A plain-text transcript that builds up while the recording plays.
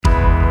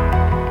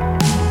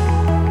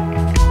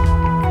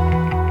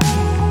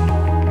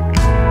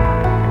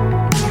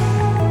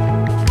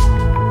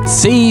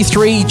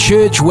C3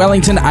 Church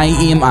Wellington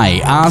AMA.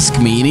 Ask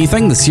Me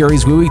Anything, the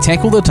series where we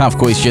tackle the tough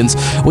questions,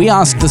 we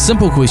ask the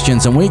simple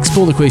questions, and we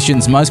explore the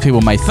questions most people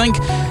may think,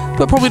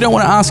 but probably don't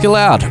want to ask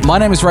aloud. My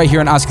name is Ray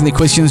here, and Asking the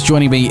Questions.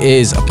 Joining me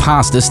is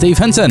Pastor Steve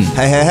Hinton.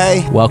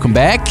 Hey. Welcome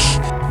back.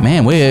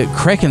 Man, we're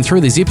cracking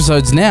through these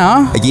episodes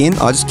now. Again,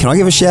 can I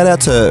give a shout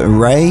out to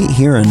Ray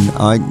here?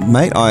 And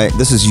mate,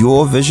 this is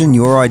your vision,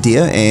 your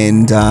idea,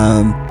 and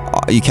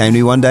you came to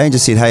me one day and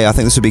just said, hey, I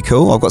think this would be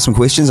cool. I've got some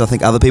questions. I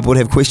think other people would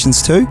have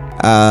questions too.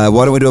 Why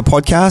don't we do a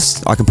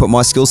podcast? I can put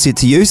my skill set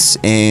to use,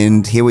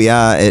 and here we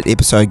are at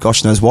episode,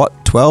 gosh knows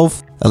what,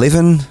 12?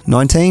 11,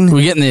 19?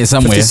 We're getting there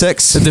somewhere.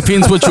 56. It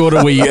depends which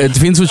order we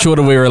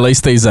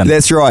release these in.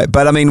 That's right.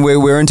 But I mean,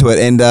 we're into it,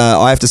 and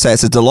I have to say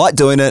it's a delight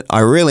doing it. I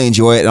really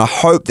enjoy it, and I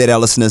hope that our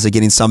listeners are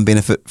getting some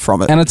benefit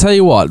from it. And I tell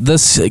you what,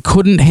 this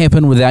couldn't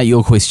happen without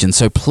your questions.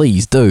 So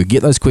please do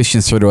get those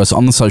questions through to us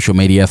on the social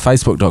media,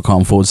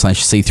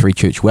 facebook.com/C3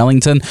 Church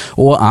Wellington,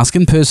 or ask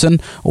in person.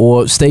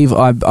 Or Steve,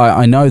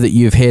 I know that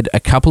you've had a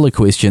couple of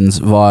questions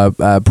via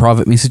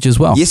private message as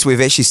well. Yes,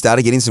 we've actually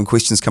started getting some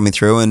questions coming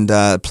through,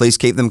 and please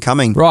keep them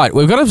coming. Right,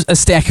 we've got a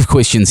stack of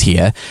questions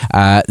here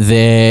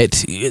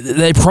that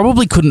they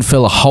probably couldn't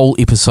fill a whole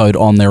episode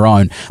on their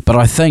own, but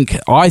I think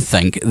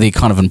they're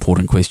kind of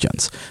important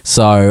questions.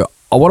 So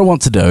what I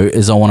want to do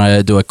is I want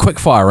to do a quick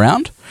fire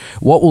round.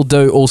 What we'll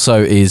do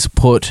also is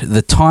put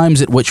the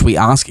times at which we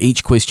ask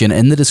each question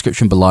in the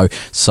description below,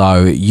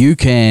 so you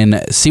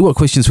can see what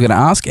questions we're going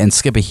to ask and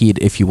skip ahead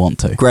if you want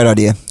to. Great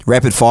idea.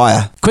 Rapid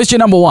fire. Question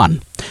number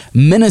 1.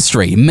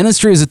 Ministry.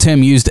 Ministry is a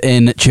term used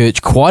in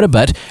church quite a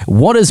bit.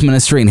 What is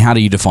ministry and how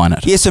do you define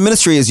it? Yeah, so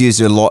ministry is used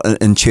a lot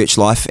in church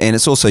life, and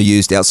it's also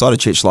used outside of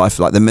church life,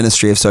 like the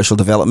ministry of social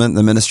development,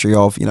 the ministry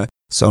of,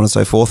 so on and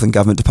so forth in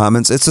government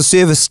departments. It's a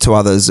service to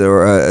others,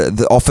 or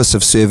the office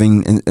of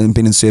serving and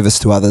being in service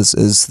to others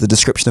is the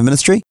description of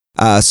ministry.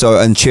 So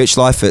in church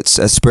life, it's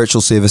a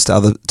spiritual service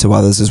to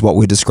others is what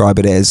we describe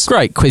it as.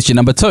 Great. Question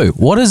number 2.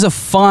 What is a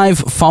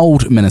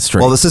fivefold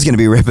ministry? Well, this is going to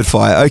be rapid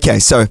fire. Okay,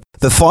 so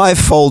the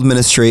fivefold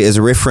ministry is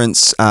a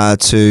reference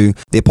to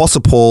the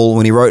Apostle Paul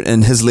when he wrote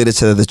in his letter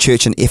to the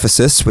church in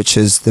Ephesus, which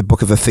is the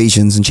book of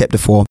Ephesians in chapter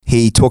 4.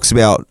 He talks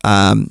about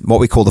what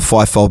we call the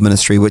fivefold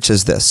ministry, which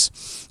is this.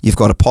 You've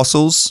got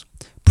apostles,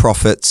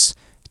 prophets,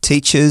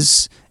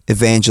 teachers,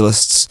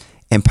 evangelists,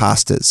 and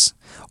pastors.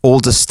 All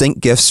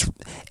distinct gifts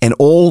and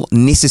all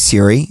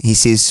necessary, he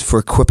says, for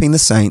equipping the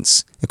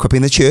saints,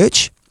 equipping the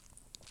church,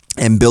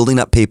 and building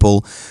up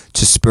people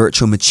to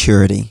spiritual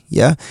maturity.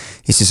 Yeah?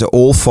 He says that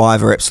all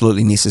 5 are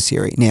absolutely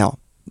necessary. Now,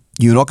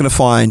 you're not going to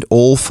find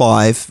all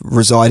 5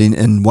 residing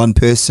in one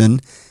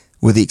person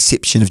with the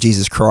exception of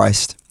Jesus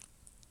Christ.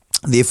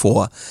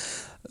 Therefore,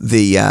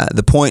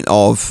 the point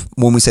of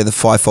when we say the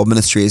fivefold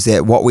ministry is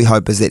that what we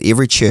hope is that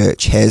every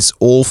church has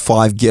all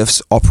 5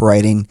 gifts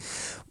operating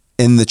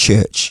in the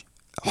church,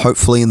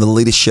 hopefully in the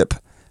leadership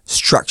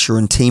structure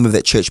and team of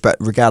that church, but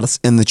regardless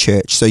in the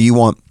church. So you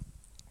want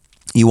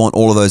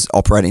all of those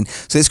operating.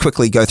 So let's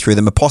quickly go through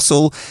them.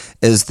 Apostle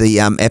is the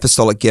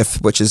apostolic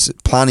gift, which is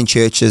planting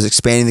churches,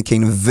 expanding the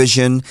kingdom,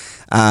 vision,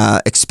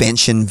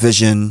 expansion,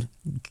 vision,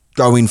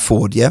 going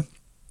forward, yeah?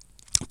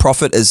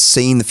 Prophet is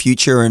seeing the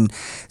future and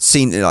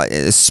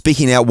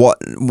speaking out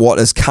what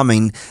is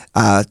coming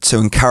to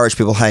encourage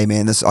people. Hey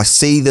man, I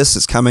see this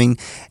is coming,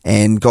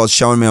 and God's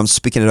showing me. I'm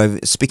speaking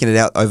it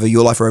out over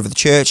your life or over the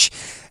church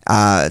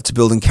to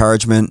build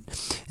encouragement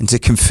and to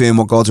confirm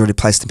what God's already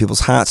placed in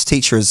people's hearts.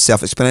 Teacher is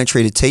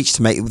self-explanatory, to teach,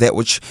 to make that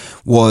which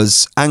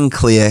was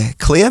unclear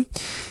clear.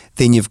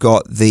 Then you've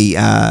got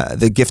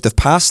the gift of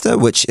pastor,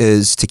 which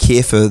is to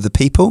care for the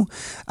people,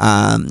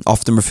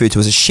 often referred to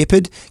as a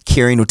shepherd,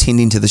 caring or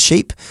tending to the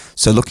sheep.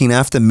 So looking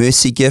after,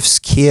 mercy gifts,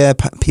 care,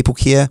 people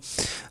care,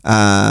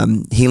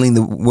 healing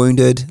the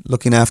wounded,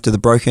 looking after the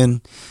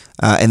broken.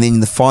 And then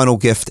the final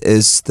gift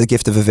is the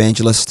gift of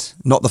evangelist.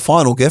 Not the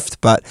final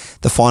gift, but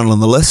the final on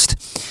the list.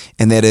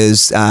 And that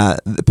is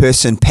the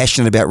person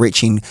passionate about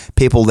reaching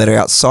people that are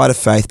outside of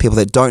faith, people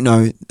that don't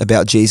know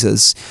about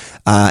Jesus,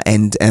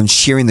 and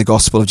sharing the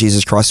gospel of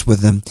Jesus Christ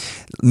with them.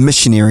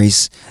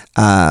 Missionaries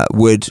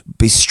would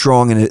be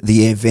strong in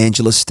the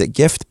evangelistic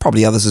gift,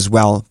 probably others as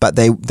well, but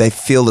they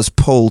feel this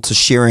pull to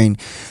sharing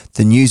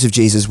the news of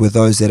Jesus with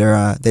those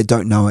that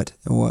don't know it.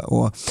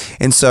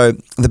 And so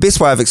the best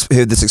way I've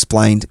heard this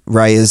explained,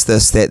 Ray, is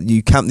this: that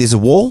there's a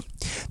wall.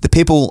 The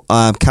people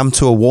come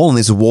to a wall, and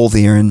there's a wall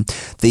there, and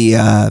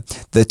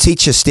the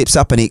teacher steps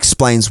up and he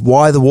explains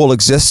why the wall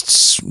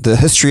exists, the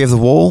history of the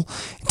wall,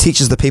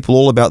 teaches the people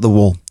all about the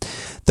wall.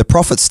 The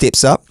prophet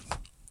steps up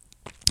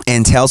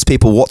and tells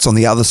people what's on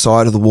the other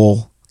side of the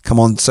wall, Come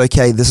on, it's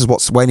okay. This is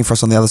what's waiting for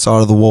us on the other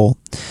side of the wall.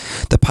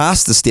 The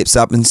pastor steps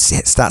up and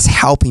starts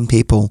helping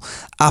people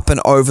up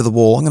and over the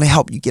wall. I'm going to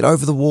help you get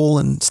over the wall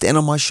and stand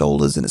on my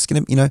shoulders, and it's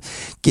going to,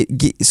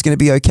 it's going to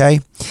be okay.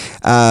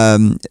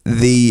 I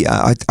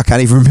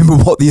can't even remember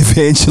what the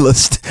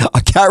evangelist.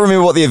 I can't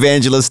remember what the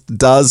evangelist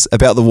does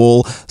about the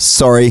wall.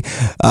 Sorry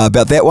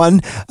about that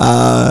one.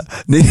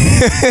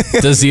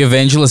 Does the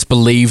evangelist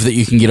believe that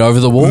you can get over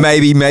the wall?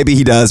 Maybe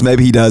he does.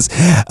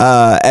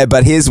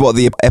 But here's what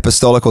the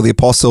apostolic or the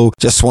apostle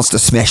just wants to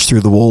smash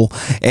through the wall,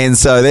 and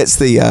so that's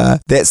the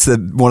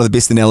one of the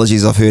best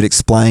analogies I've heard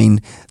explain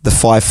the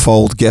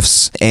fivefold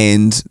gifts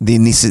and the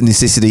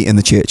necessity in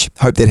the church.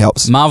 Hope that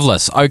helps.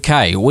 Marvelous.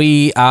 Okay,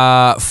 we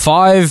are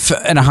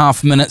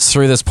 5.5 minutes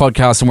through this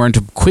podcast, and we're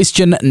into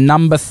question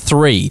number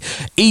 3.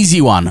 Easy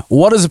one.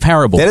 What is a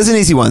parable? That is an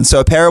easy one. So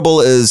a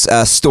parable is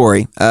a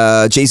story.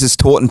 Jesus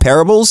taught in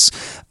parables,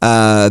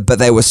 but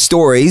they were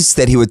stories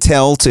that he would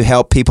tell to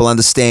help people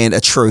understand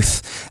a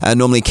truth,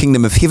 normally a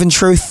kingdom of heaven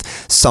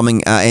truth,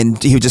 something,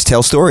 and he would just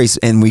tell stories,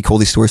 and we call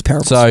these stories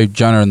parables. So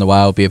Jonah and the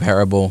whale would be a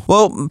parable?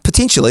 Well,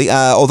 potentially,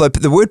 although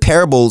the word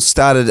parable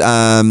started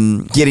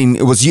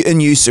it was in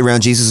use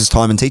around Jesus'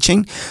 time and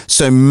teaching.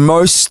 So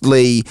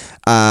mostly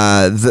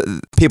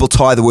the people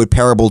tie the word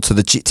parable to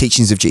the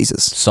teachings of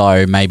Jesus.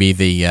 So maybe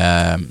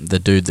the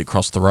dude that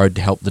crossed the road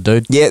to help the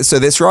dude? Yeah, so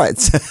that's right.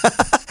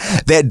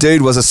 That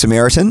dude was a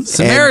Samaritan.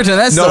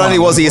 That's not only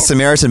was he a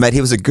Samaritan, mate,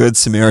 he was a good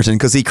Samaritan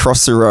because he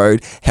crossed the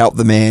road, helped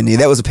the man. Yeah,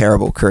 that was a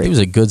parable, correct. He was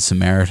a good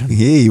Samaritan. Yeah,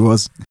 he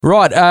was.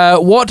 Right,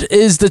 what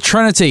is the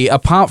Trinity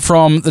apart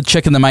from the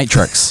chick in the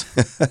Matrix?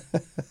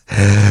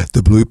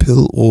 The blue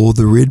pill or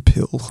the red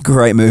pill.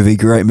 Great movie.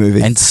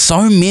 And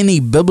so many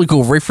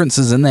biblical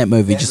references in that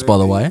movie, by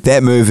the way.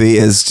 That movie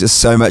is just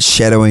so much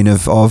shadowing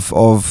of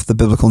the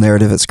biblical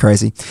narrative. It's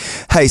crazy.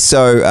 Hey,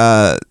 so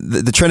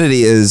the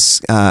Trinity is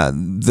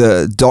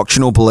the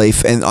doctrinal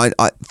belief, and I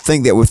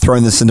think that we've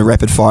thrown this into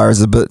rapid fire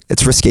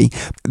it's risky.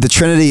 The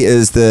Trinity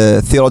is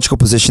the theological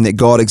position that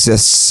God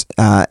exists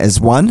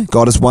as one.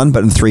 God is one,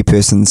 but in 3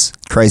 persons.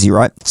 Crazy,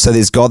 right? So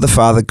there's God the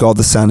Father, God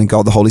the Son, and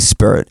God the Holy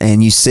Spirit.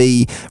 And you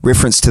see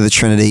reference to the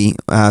Trinity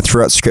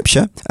throughout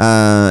Scripture.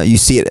 You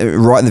see it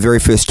right in the very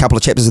first couple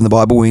of chapters in the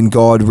Bible when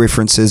God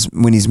references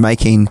when he's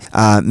making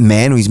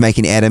man, when he's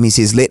making Adam, he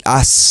says, let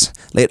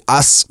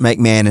us make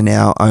man in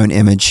our own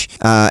image.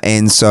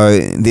 And so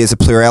there's a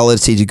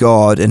plurality to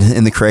God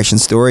in the creation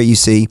story. You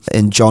see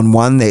in John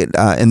 1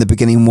 that in the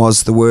beginning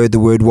was the Word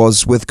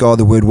was with God,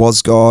 the Word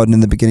was God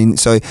in the beginning.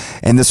 So,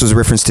 and this was a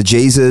reference to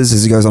Jesus,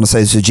 as he goes on to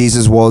say, so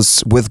Jesus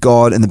was with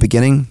God in the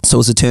beginning, so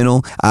was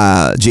eternal.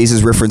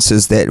 Jesus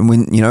references that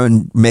when,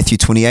 in Matthew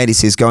 28, he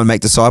says, go and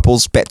make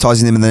disciples,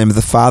 baptizing them in the name of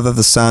the Father,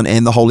 the Son,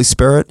 and the Holy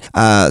Spirit.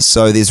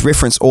 So there's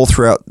reference all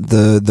throughout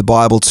the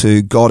Bible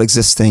to God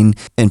existing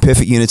in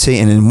perfect unity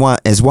and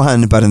as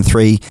one, but in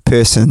 3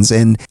 persons.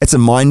 And it's a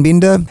mind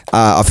bender.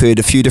 I've heard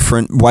a few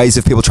different ways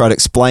of people try to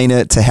explain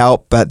it to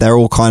help, but they're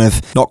all kind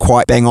of not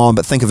quite bang on.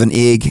 But think of an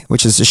egg,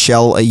 which is a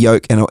shell, a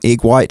yolk, and an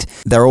egg white.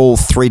 They're all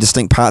 3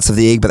 distinct parts of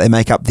the egg, but they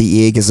make up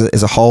the egg as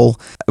a whole.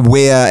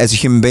 Where as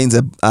human beings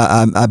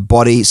are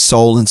body,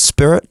 soul, and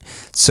spirit.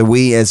 So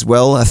we as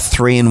well are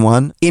 3 in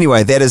 1.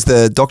 Anyway, that is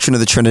the doctrine of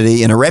the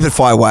Trinity in a rapid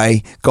fire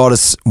way. God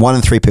is 1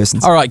 in 3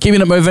 persons. All right,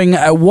 keeping it moving.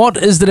 What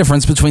is the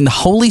difference between the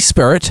Holy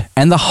Spirit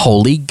and the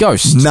Holy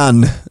Ghost?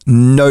 None.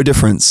 No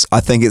difference.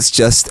 I think it's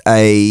just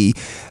a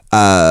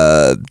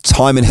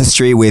time in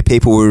history where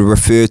people would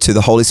refer to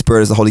the Holy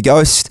Spirit as the Holy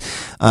Ghost.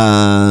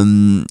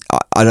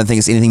 I don't think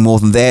it's anything more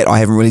than that. I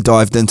haven't really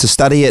dived in to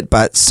study it,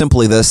 but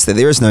simply this, that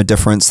there is no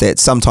difference, that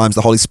sometimes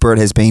the Holy Spirit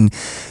has been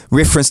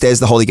referenced as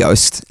the Holy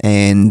Ghost,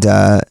 and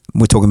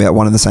we're talking about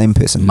one and the same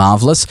person.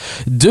 Marvelous.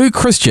 Do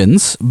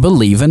Christians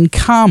believe in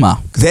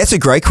karma? That's a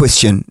great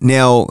question.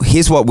 Now,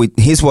 here's what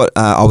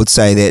I would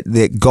say,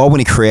 that God, when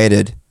he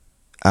created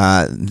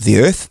the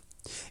earth,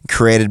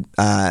 created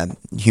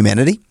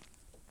humanity,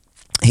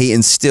 he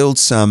instilled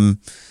some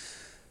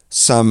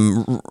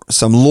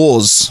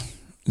laws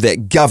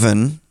that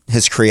govern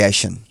his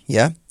creation,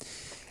 yeah?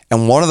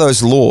 And one of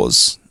those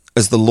laws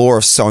is the law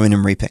of sowing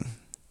and reaping.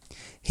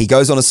 He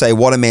goes on to say,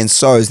 what a man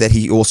sows, that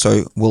he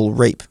also will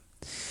reap.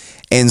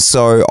 And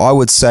so I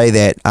would say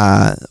that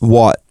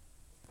what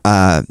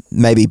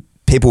maybe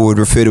people would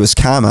refer to as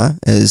karma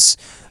is,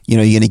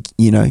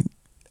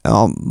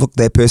 oh, look,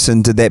 that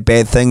person did that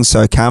bad thing,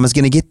 so karma's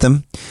going to get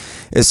them.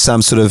 It's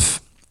some sort of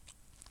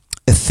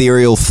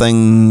ethereal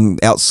thing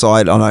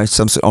outside, on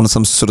some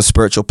sort of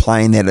spiritual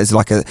plane that is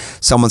like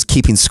someone's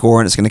keeping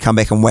score and it's going to come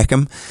back and whack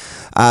them.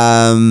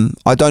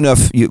 I don't know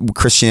if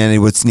Christianity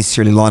would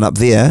necessarily line up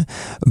there,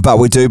 but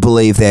we do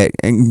believe that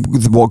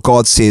what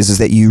God says is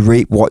that you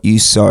reap what you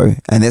sow,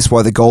 and that's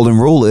why the golden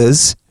rule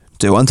is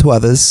do unto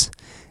others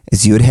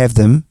as you would have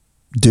them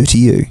do to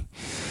you.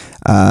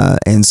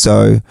 And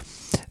so,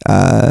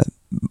 can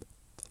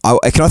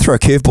I throw a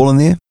curveball in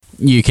there?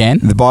 You can.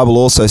 The Bible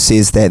also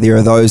says that there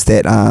are those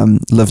that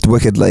lived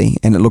wickedly,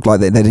 and it looked like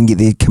that they didn't get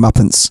their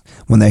comeuppance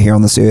when they're here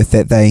on this earth,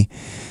 that they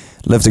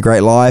lived a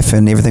great life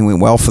and everything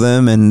went well for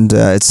them, and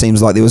it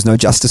seems like there was no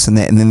justice in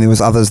that. And then there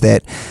was others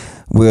that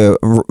were,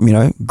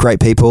 great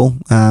people.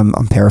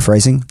 I'm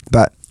paraphrasing,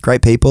 but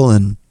great people,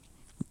 and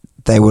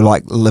they were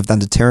like lived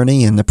under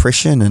tyranny and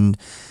oppression. And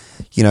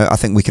I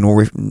think we can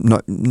all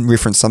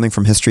reference something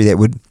from history that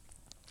would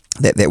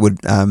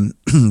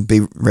be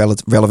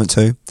relevant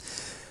to.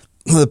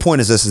 The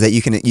point is this: is that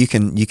you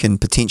can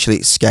potentially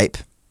escape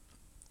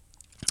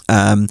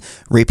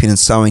reaping and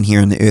sowing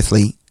here in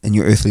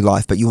your earthly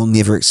life, but you will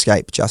never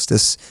escape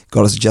justice.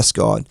 God is a just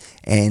God,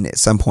 and at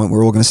some point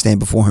we're all going to stand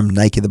before Him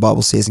naked, the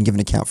Bible says, and give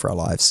an account for our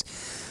lives.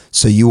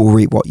 So you will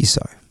reap what you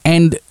sow.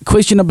 And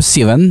question number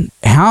 7,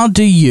 how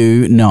do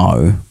you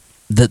know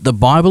that the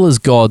Bible is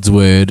God's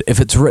word if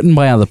it's written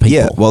by other people?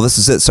 Yeah, well, this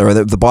is it. So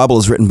the Bible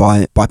is written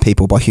by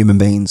people, by human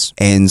beings,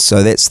 and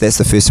so that's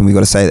the first thing we've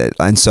got to say. That,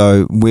 and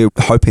so we're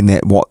hoping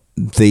that what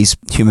these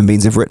human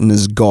beings have written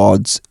is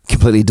God's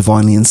completely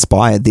divinely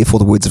inspired, therefore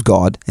the words of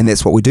God, and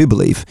that's what we do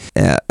believe.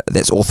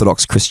 That's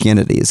Orthodox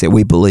Christianity, is that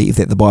we believe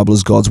that the Bible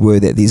is God's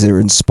word, that these are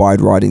inspired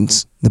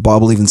writings. The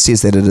Bible even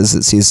says that it is.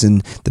 It says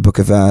in the book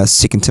of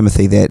 2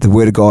 Timothy that the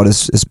word of God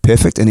is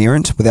perfect,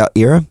 inerrant, without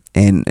error,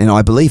 and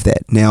I believe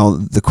that. Now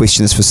the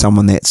question is for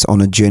someone that's on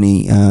a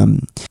journey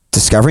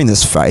discovering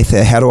this faith,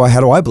 how do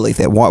I believe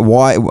that?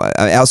 Why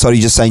outside of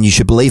you just saying you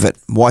should believe it,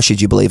 why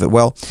should you believe it?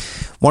 Well,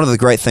 one of the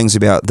great things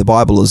about the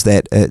Bible is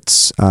that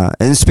it's and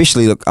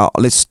especially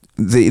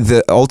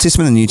the Old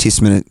Testament and the New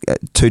Testament are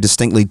two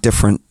distinctly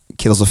different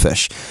kettles of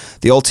fish.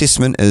 The Old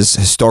Testament is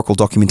historical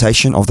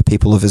documentation of the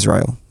people of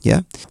Israel.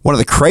 Yeah. One of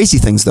the crazy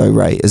things though,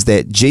 Ray, is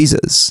that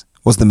Jesus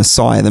was the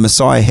Messiah. The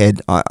Messiah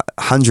had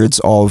hundreds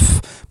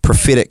of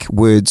prophetic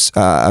words,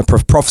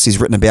 prophecies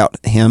written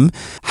about him,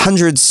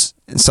 hundreds,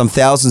 some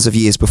thousands of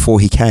years before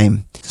he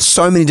came.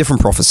 So many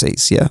different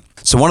prophecies, yeah.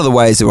 So one of the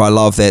ways that I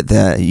love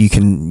that you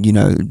can,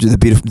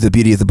 the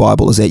beauty of the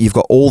Bible is that you've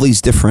got all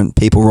these different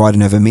people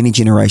writing over many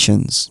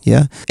generations,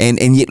 yeah,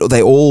 and yet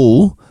they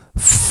all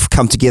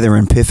come together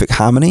in perfect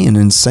harmony and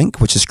in sync,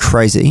 which is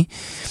crazy.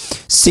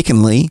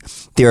 Secondly,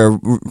 there are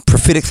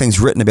prophetic things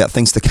written about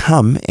things to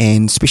come,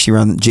 and especially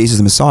around Jesus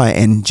the Messiah,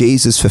 and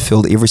Jesus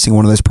fulfilled every single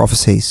one of those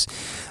prophecies.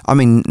 I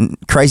mean,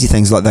 crazy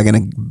things like they're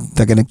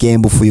gonna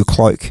gamble for your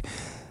cloak,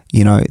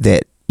 they're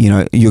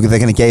going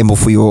to gamble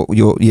for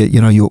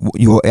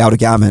your outer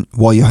garment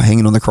while you're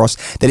hanging on the cross,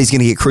 that he's going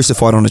to get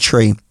crucified on a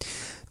tree.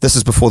 This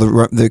is before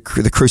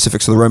the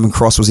crucifix or the Roman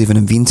cross was even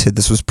invented.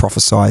 This was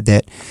prophesied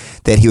that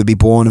he would be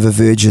born of a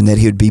virgin, that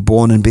he would be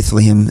born in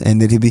Bethlehem,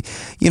 and that he'd be,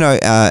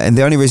 and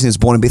the only reason he was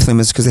born in Bethlehem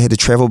is because they had to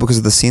travel because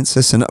of the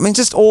census. And I mean,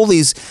 just all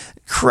these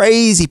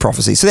crazy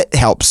prophecies. So that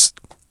helps,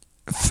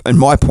 in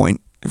my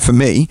point, for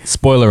me.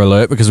 Spoiler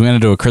alert, because we're going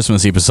to do a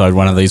Christmas episode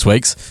one of these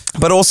weeks.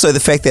 But also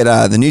the fact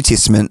that the New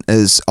Testament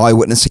is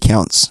eyewitness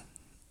accounts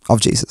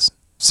of Jesus.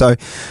 So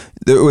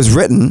it was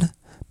written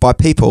by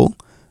people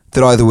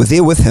that either were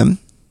there with him,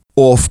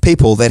 or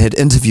people that had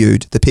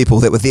interviewed the people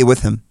that were there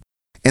with him.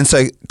 And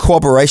so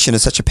corroboration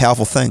is such a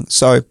powerful thing.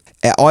 So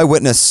our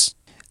eyewitness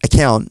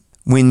account,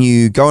 when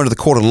you go into the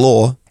court of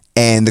law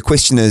and the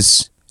question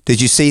is,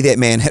 did you see that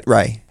man hit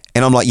Ray?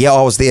 And I'm like, yeah,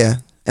 I was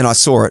there and I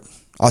saw it.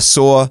 I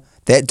saw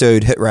that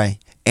dude hit Ray.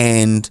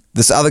 And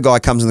this other guy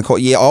comes in the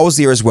court, yeah, I was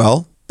there as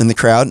well in the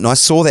crowd and I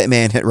saw that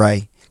man hit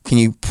Ray. Can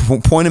you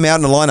point him out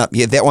in a lineup?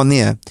 Yeah, that one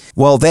there.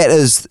 Well, that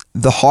is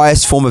the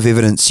highest form of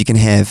evidence you can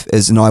have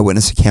is an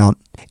eyewitness account.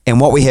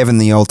 And what we have in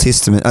the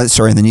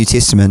in the New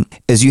Testament,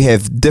 is you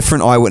have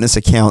different eyewitness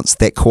accounts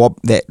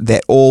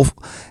that all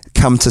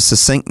come to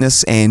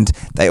succinctness and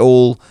they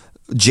all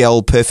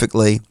gel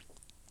perfectly.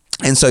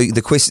 And so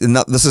the question,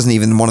 this isn't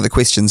even one of the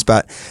questions,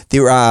 but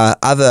there are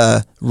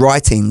other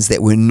writings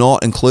that were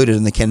not included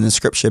in the canon of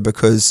Scripture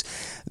because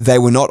they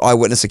were not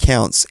eyewitness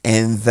accounts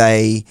and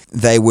they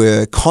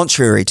were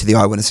contrary to the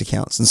eyewitness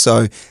accounts. And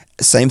so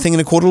same thing in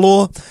a court of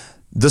law.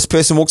 This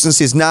person walks in and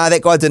says, nah,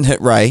 that guy didn't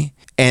hit Ray.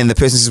 And the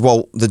person says,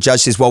 the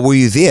judge says, well, were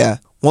you there?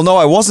 Well, no,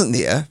 I wasn't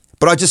there,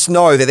 but I just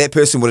know that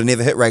person would have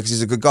never hit Ray because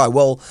he's a good guy.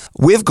 Well,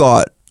 we've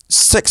got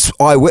 6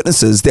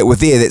 eyewitnesses that were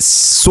there that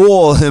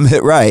saw him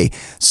hit Ray.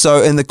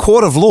 So in the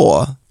court of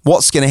law,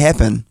 what's going to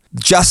happen?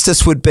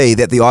 Justice would be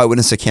that the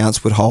eyewitness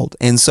accounts would hold.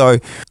 And so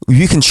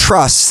you can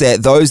trust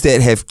that those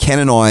that have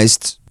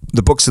canonized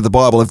the books of the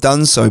Bible have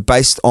done so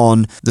based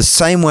on the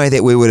same way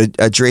that we would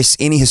address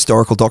any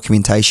historical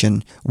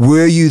documentation.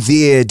 Were you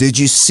there? Did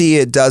you see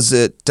it? Does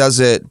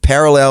it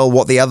parallel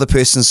what the other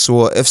person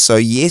saw? If so,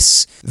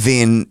 yes,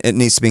 then it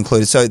needs to be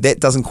included. So that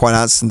doesn't quite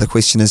answer the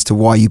question as to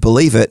why you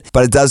believe it,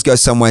 but it does go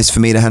some ways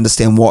for me to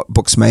understand what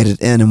books made it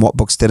in and what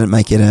books didn't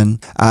make it in.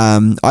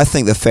 I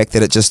think the fact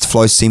that it just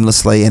flows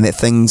seamlessly and that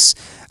things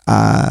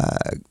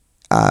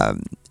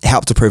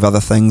help to prove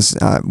other things.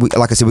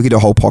 Like I said, we could do a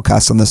whole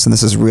podcast on this, and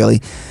this is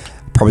really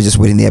probably just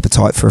whetting the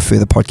appetite for a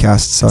further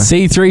podcast. So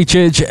C3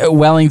 Church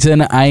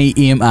Wellington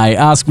AMA.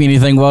 Ask Me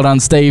Anything. Well done,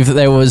 Steve.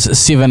 There was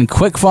 7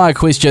 quickfire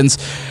questions.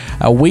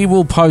 We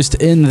will post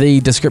in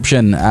the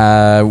description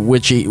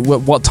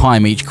what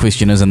time each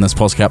question is in this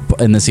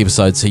podcast, in this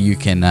episode, so you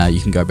can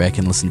go back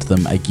and listen to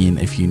them again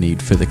if you need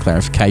further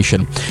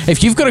clarification.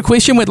 If you've got a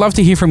question, we'd love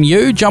to hear from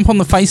you. Jump on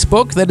the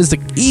Facebook. That is the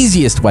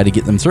easiest way to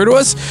get them through to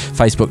us.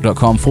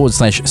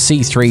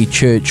 Facebook.com/C3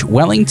 Church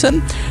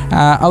Wellington.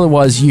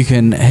 Otherwise, you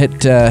can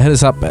hit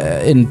us up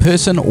in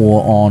person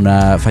or on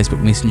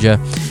Facebook Messenger,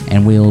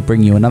 and we'll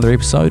bring you another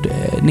episode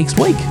next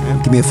week.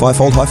 Give me a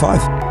 5-fold high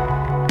five.